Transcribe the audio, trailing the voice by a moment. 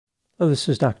Hello, this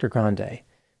is Dr. Grande.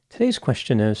 Today's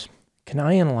question is, can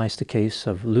I analyze the case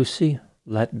of Lucy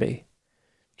Letby?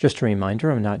 Just a reminder,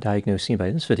 I'm not diagnosing anybody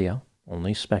in this video,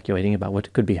 only speculating about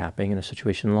what could be happening in a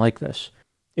situation like this.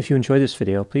 If you enjoyed this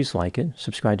video, please like it,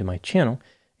 subscribe to my channel,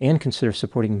 and consider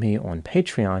supporting me on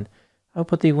Patreon. I'll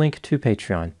put the link to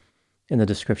Patreon in the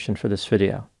description for this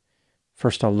video.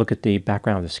 First, I'll look at the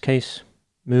background of this case,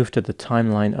 move to the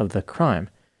timeline of the crime,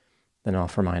 then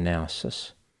offer my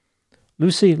analysis.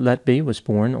 Lucy Letby was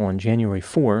born on January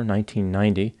 4,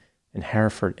 1990, in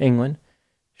Hereford, England.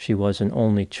 She was an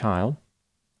only child.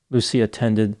 Lucy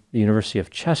attended the University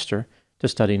of Chester to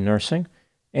study nursing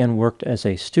and worked as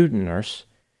a student nurse.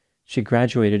 She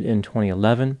graduated in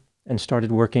 2011 and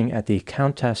started working at the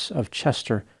Countess of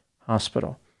Chester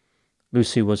Hospital.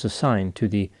 Lucy was assigned to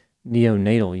the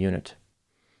Neonatal unit.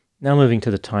 Now moving to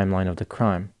the timeline of the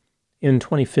crime. In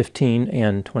 2015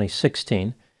 and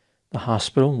 2016, the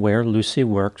hospital where Lucy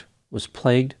worked was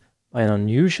plagued by an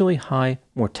unusually high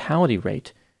mortality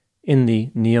rate in the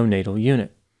neonatal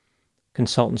unit.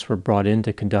 Consultants were brought in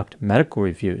to conduct medical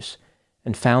reviews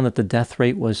and found that the death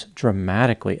rate was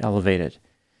dramatically elevated.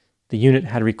 The unit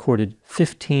had recorded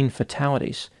 15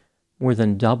 fatalities, more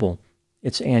than double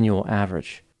its annual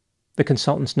average. The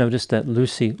consultants noticed that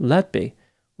Lucy Letby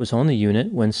was on the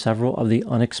unit when several of the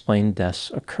unexplained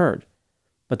deaths occurred,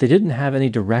 but they didn't have any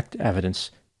direct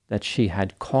evidence that she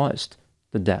had caused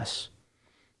the deaths.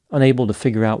 Unable to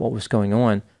figure out what was going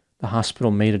on, the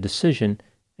hospital made a decision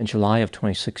in July of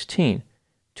 2016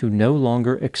 to no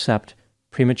longer accept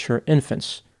premature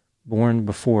infants born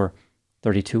before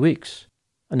 32 weeks.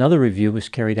 Another review was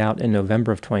carried out in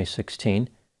November of 2016,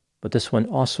 but this one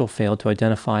also failed to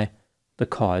identify the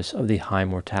cause of the high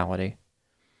mortality.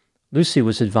 Lucy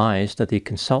was advised that the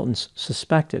consultants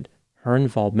suspected her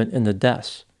involvement in the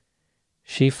deaths.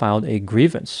 She filed a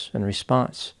grievance in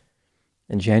response.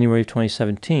 In January of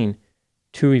 2017,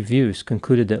 2 reviews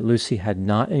concluded that Lucy had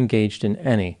not engaged in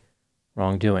any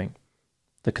wrongdoing.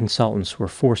 The consultants were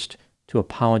forced to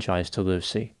apologize to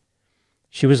Lucy.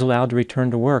 She was allowed to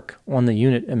return to work on the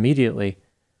unit immediately,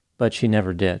 but she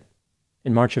never did.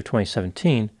 In March of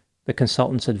 2017, the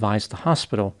consultants advised the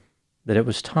hospital that it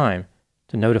was time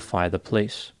to notify the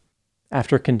police.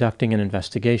 After conducting an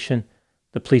investigation,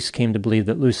 the police came to believe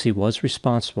that Lucy was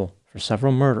responsible for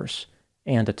several murders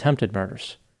and attempted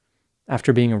murders.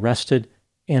 After being arrested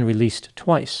and released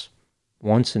twice,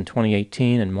 once in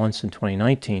 2018 and once in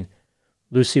 2019,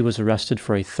 Lucy was arrested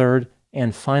for a third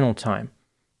and final time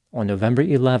on November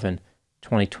 11,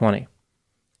 2020.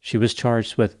 She was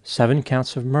charged with 7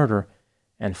 counts of murder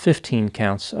and 15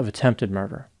 counts of attempted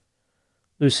murder.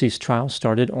 Lucy's trial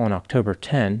started on October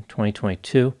 10,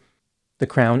 2022. The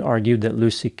Crown argued that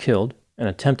Lucy killed and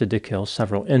attempted to kill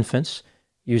several infants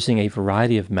using a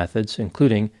variety of methods,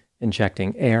 including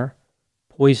injecting air,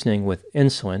 poisoning with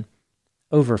insulin,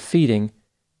 overfeeding,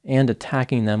 and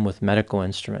attacking them with medical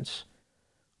instruments.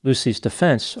 Lucy's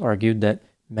defense argued that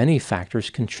many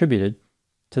factors contributed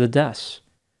to the deaths.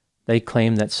 They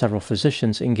claimed that several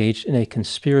physicians engaged in a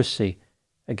conspiracy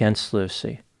against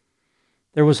Lucy.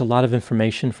 There was a lot of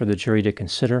information for the jury to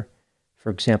consider. For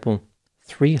example,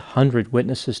 300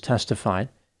 witnesses testified.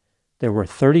 There were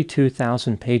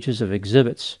 32,000 pages of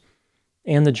exhibits,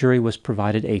 and the jury was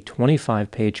provided a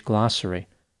 25-page glossary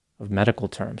of medical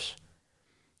terms.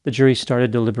 The jury started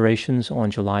deliberations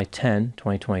on July 10,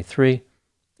 2023,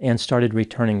 and started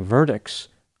returning verdicts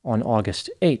on August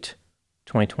 8,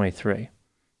 2023.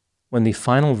 When the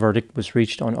final verdict was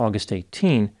reached on August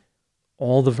 18,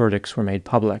 all the verdicts were made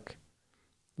public.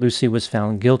 Lucy was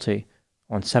found guilty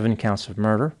on 7 counts of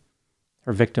murder.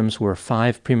 Her victims were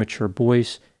 5 premature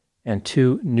boys and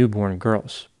 2 newborn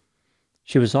girls.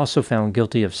 She was also found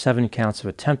guilty of 7 counts of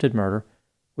attempted murder,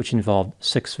 which involved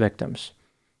 6 victims.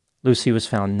 Lucy was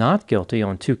found not guilty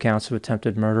on 2 counts of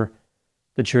attempted murder.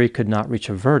 The jury could not reach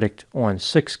a verdict on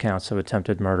 6 counts of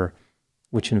attempted murder,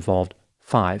 which involved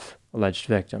 5 alleged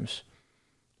victims.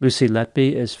 Lucy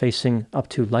Letby is facing up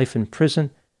to life in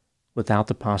prison without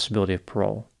the possibility of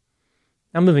parole.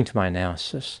 Now moving to my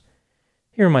analysis.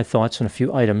 Here are my thoughts on a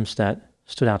few items that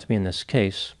stood out to me in this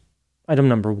case. Item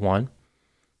number 1.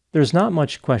 There's not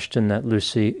much question that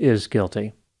Lucy is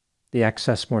guilty. The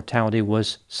excess mortality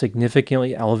was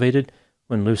significantly elevated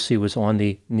when Lucy was on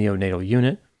the neonatal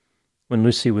unit. When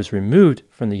Lucy was removed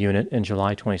from the unit in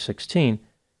July 2016,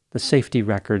 the safety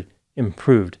record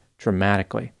improved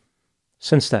dramatically.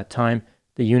 Since that time,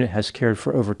 the unit has cared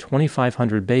for over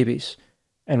 2,500 babies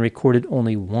and recorded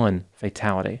only 1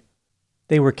 fatality.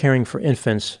 They were caring for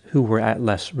infants who were at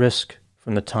less risk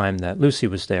from the time that Lucy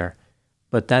was there,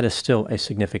 but that is still a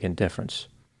significant difference.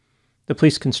 The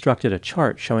police constructed a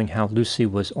chart showing how Lucy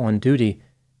was on duty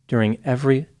during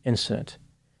every incident.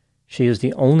 She is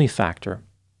the only factor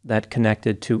that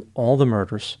connected to all the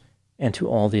murders and to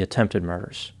all the attempted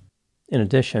murders. In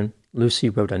addition, Lucy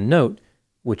wrote a note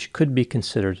which could be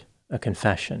considered a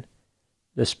confession.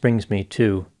 This brings me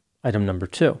to item number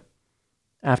 2.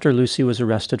 After Lucy was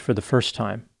arrested for the first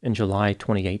time in July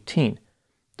 2018,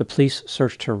 the police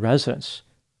searched her residence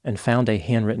and found a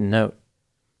handwritten note.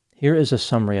 Here is a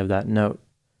summary of that note.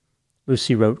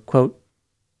 Lucy wrote, quote,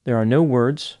 "There are no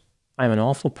words. I am an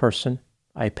awful person.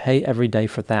 I pay every day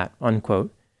for that,"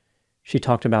 unquote. She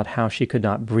talked about how she could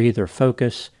not breathe or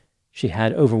focus. She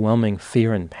had overwhelming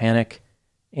fear and panic,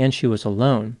 and she was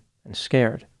alone and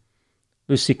scared.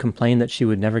 Lucy complained that she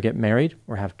would never get married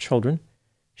or have children.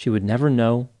 She would never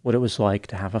know what it was like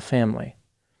to have a family.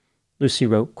 Lucy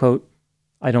wrote, quote,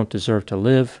 "I don't deserve to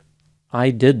live.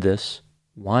 I did this.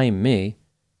 Why me?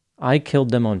 I killed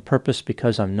them on purpose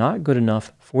because I'm not good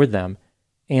enough for them,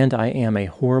 and I am a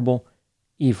horrible,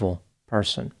 evil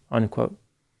person," unquote.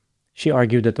 She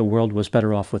argued that the world was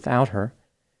better off without her.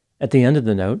 At the end of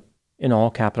the note, in all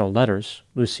capital letters,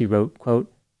 Lucy wrote,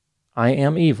 quote, "I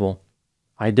am evil.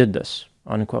 I did this,"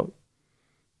 unquote.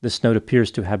 This note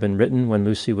appears to have been written when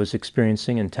Lucy was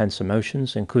experiencing intense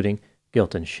emotions, including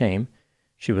guilt and shame.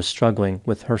 She was struggling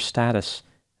with her status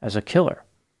as a killer.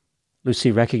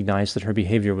 Lucy recognized that her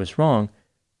behavior was wrong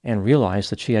and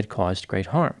realized that she had caused great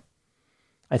harm.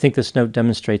 I think this note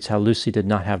demonstrates how Lucy did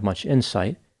not have much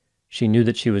insight. She knew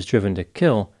that she was driven to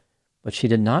kill, but she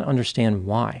did not understand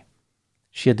why.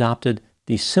 She adopted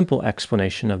the simple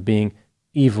explanation of being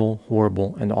evil,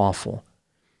 horrible, and awful.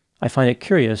 I find it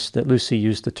curious that Lucy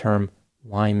used the term,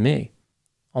 "why me?"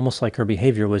 almost like her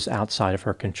behavior was outside of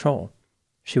her control.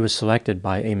 She was selected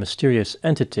by a mysterious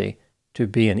entity to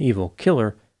be an evil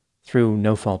killer through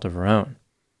no fault of her own.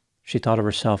 She thought of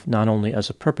herself not only as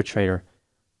a perpetrator,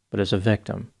 but as a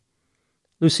victim.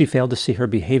 Lucy failed to see her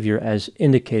behavior as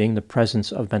indicating the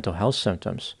presence of mental health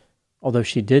symptoms, although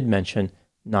she did mention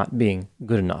not being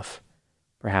good enough.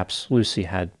 Perhaps Lucy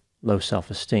had low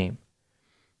self-esteem.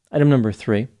 Item number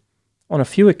 3. On a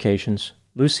few occasions,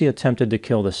 Lucy attempted to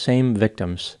kill the same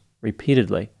victims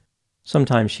repeatedly.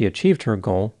 Sometimes she achieved her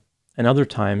goal, and other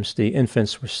times the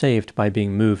infants were saved by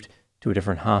being moved to a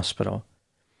different hospital.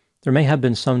 There may have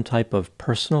been some type of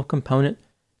personal component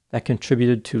that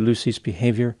contributed to Lucy's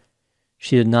behavior.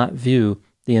 She did not view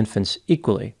the infants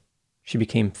equally. She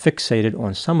became fixated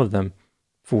on some of them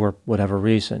for whatever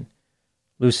reason.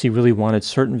 Lucy really wanted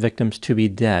certain victims to be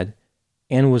dead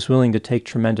and was willing to take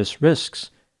tremendous risks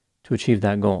to achieve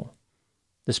that goal.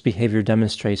 This behavior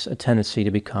demonstrates a tendency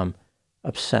to become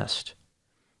obsessed.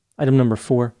 Item number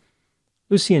 4.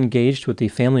 Lucy engaged with the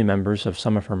family members of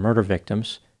some of her murder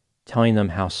victims, telling them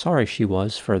how sorry she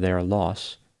was for their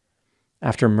loss.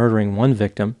 After murdering one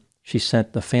victim, she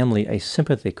sent the family a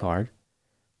sympathy card.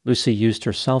 Lucy used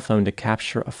her cell phone to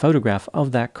capture a photograph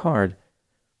of that card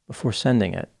before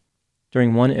sending it.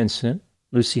 During one incident,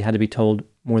 Lucy had to be told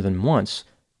more than once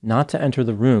not to enter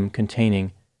the room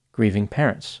containing grieving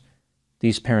parents.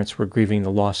 These parents were grieving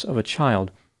the loss of a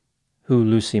child who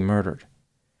Lucy murdered.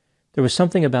 There was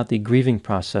something about the grieving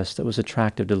process that was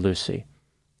attractive to Lucy.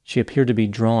 She appeared to be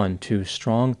drawn to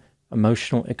strong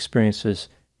emotional experiences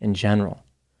in general.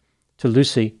 To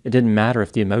Lucy, it didn't matter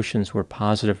if the emotions were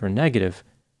positive or negative,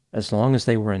 as long as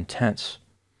they were intense.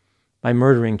 By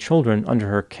murdering children under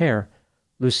her care,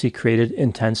 Lucy created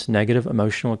intense negative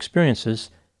emotional experiences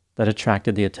that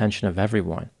attracted the attention of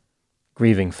everyone: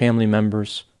 grieving family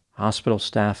members, hospital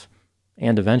staff,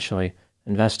 and eventually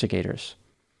investigators.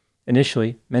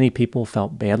 Initially, many people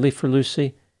felt badly for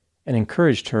Lucy and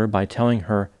encouraged her by telling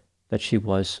her that she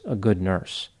was a good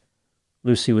nurse.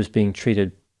 Lucy was being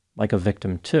treated like a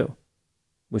victim too,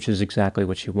 which is exactly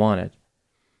what she wanted.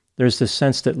 There's this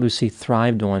sense that Lucy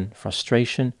thrived on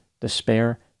frustration,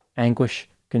 despair, anguish,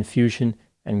 confusion,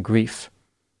 and grief.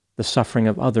 The suffering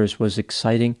of others was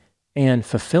exciting and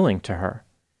fulfilling to her.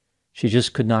 She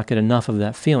just could not get enough of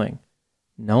that feeling.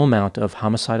 No amount of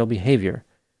homicidal behavior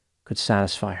could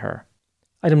satisfy her.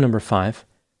 Item number 5.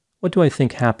 What do I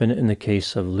think happened in the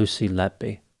case of Lucy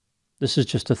Letby? This is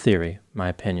just a theory, my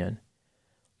opinion.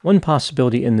 One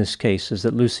possibility in this case is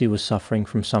that Lucy was suffering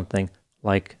from something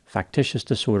like factitious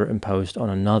disorder imposed on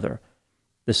another.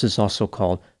 This is also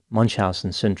called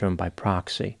Munchausen syndrome by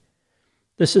proxy.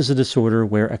 This is a disorder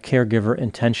where a caregiver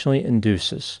intentionally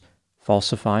induces,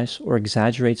 falsifies, or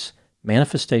exaggerates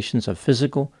manifestations of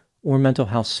physical or mental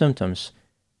health symptoms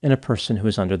in a person who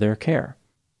is under their care.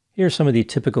 Here are some of the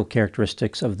typical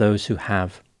characteristics of those who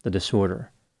have the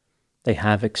disorder. They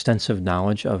have extensive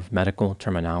knowledge of medical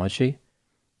terminology.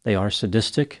 They are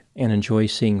sadistic and enjoy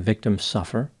seeing victims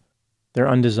suffer. Their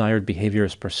undesired behavior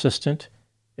is persistent.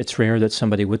 It's rare that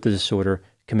somebody with the disorder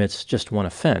commits just one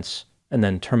offense and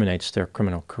then terminates their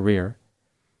criminal career.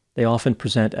 They often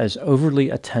present as overly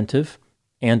attentive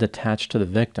and attached to the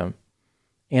victim,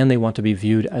 and they want to be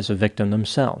viewed as a victim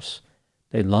themselves.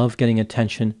 They love getting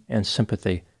attention and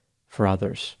sympathy for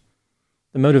others.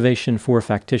 The motivation for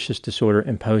factitious disorder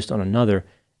imposed on another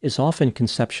is often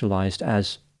conceptualized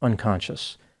as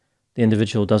unconscious. The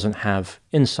individual doesn't have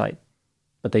insight,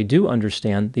 but they do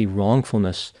understand the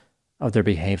wrongfulness of their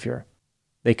behavior.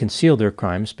 They conceal their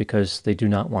crimes because they do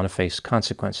not want to face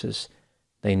consequences.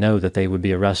 They know that they would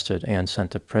be arrested and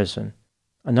sent to prison.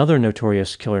 Another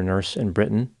notorious killer nurse in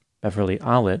Britain, Beverly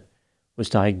Allett, was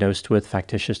diagnosed with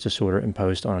factitious disorder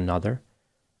imposed on another.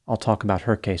 I'll talk about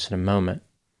her case in a moment.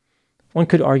 One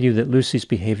could argue that Lucy's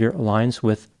behavior aligns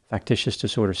with factitious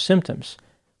disorder symptoms,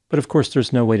 but of course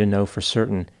there's no way to know for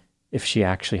certain if she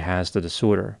actually has the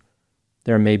disorder.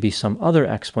 There may be some other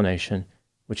explanation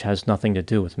which has nothing to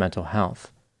do with mental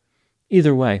health.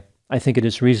 Either way, I think it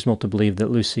is reasonable to believe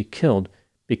that Lucy killed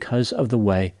because of the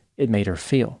way it made her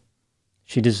feel.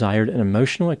 She desired an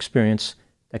emotional experience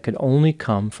that could only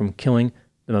come from killing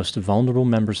the most vulnerable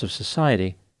members of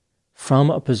society from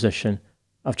a position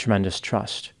of tremendous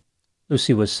trust.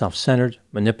 Lucy was self-centered,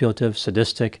 manipulative,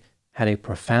 sadistic, had a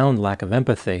profound lack of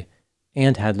empathy,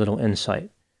 and had little insight.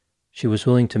 She was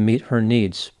willing to meet her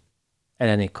needs at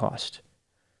any cost.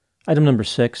 Item number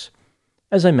 6.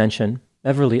 As I mentioned,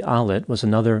 Beverly Allett was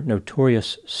another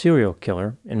notorious serial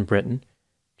killer in Britain.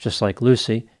 Just like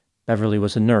Lucy, Beverly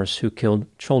was a nurse who killed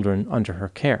children under her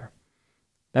care.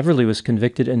 Beverly was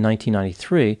convicted in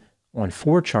 1993 on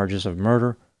 4 charges of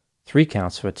murder, 3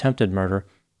 counts of attempted murder,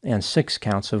 and 6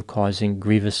 counts of causing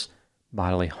grievous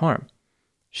bodily harm.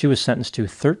 She was sentenced to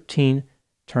 13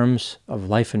 terms of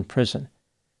life in prison.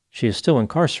 She is still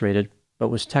incarcerated, but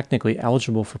was technically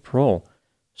eligible for parole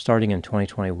starting in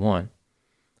 2021.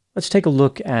 Let's take a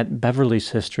look at Beverly's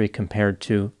history compared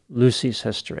to Lucy's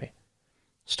history.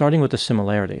 Starting with the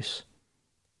similarities.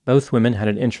 Both women had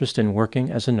an interest in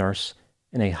working as a nurse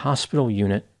in a hospital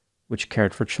unit which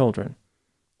cared for children.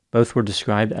 Both were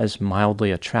described as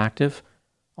mildly attractive,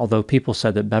 although people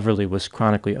said that Beverly was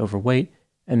chronically overweight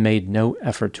and made no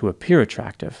effort to appear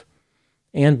attractive.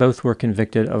 And both were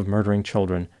convicted of murdering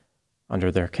children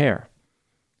under their care.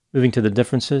 Moving to the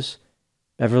differences,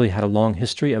 Beverly had a long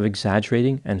history of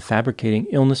exaggerating and fabricating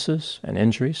illnesses and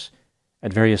injuries.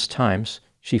 At various times,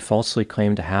 she falsely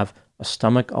claimed to have a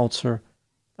stomach ulcer,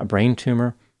 a brain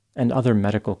tumor, and other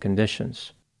medical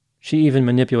conditions. She even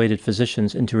manipulated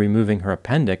physicians into removing her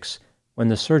appendix when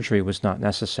the surgery was not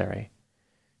necessary.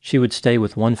 She would stay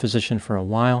with one physician for a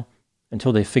while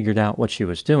until they figured out what she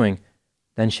was doing,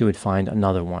 then she would find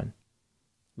another one.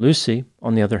 Lucy,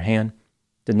 on the other hand,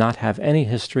 did not have any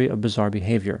history of bizarre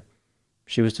behavior.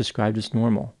 She was described as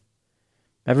normal.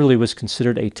 Beverly was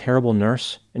considered a terrible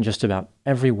nurse in just about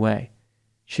every way.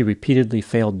 She repeatedly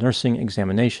failed nursing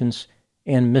examinations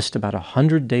and missed about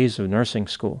 100 days of nursing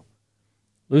school.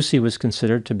 Lucy was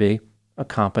considered to be a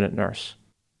competent nurse.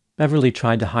 Beverly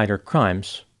tried to hide her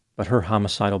crimes, but her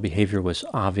homicidal behavior was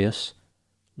obvious.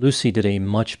 Lucy did a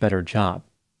much better job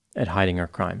at hiding her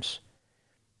crimes.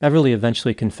 Beverly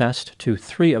eventually confessed to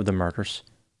 3 of the murders.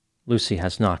 Lucy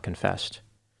has not confessed.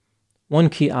 One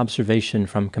key observation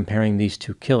from comparing these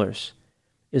 2 killers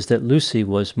is that Lucy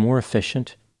was more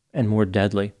efficient and more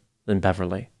deadly than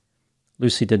Beverly.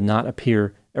 Lucy did not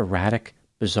appear erratic,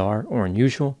 bizarre, or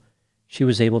unusual. She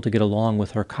was able to get along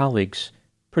with her colleagues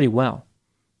pretty well.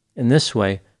 In this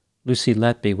way, Lucy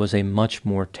Letby was a much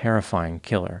more terrifying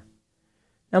killer.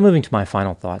 Now moving to my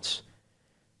final thoughts.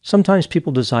 Sometimes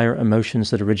people desire emotions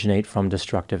that originate from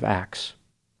destructive acts.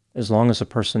 As long as a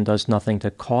person does nothing to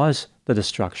cause the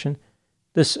destruction,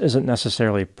 this isn't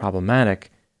necessarily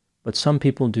problematic, but some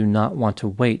people do not want to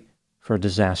wait for a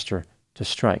disaster to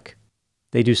strike.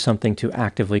 They do something to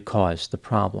actively cause the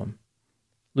problem.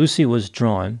 Lucy was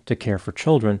drawn to care for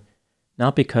children,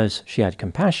 not because she had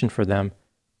compassion for them,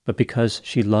 but because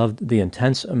she loved the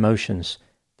intense emotions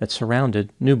that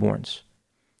surrounded newborns.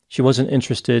 She wasn't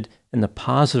interested in the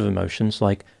positive emotions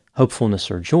like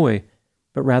hopefulness or joy,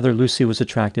 but rather Lucy was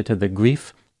attracted to the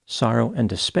grief, sorrow, and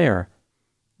despair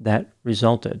that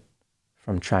resulted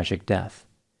from tragic death.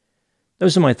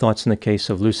 Those are my thoughts in the case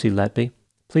of Lucy Letby.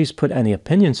 Please put any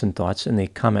opinions and thoughts in the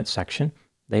comment section.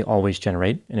 They always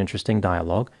generate an interesting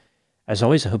dialogue. As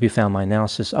always, I hope you found my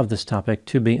analysis of this topic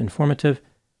to be informative.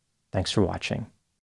 Thanks for watching.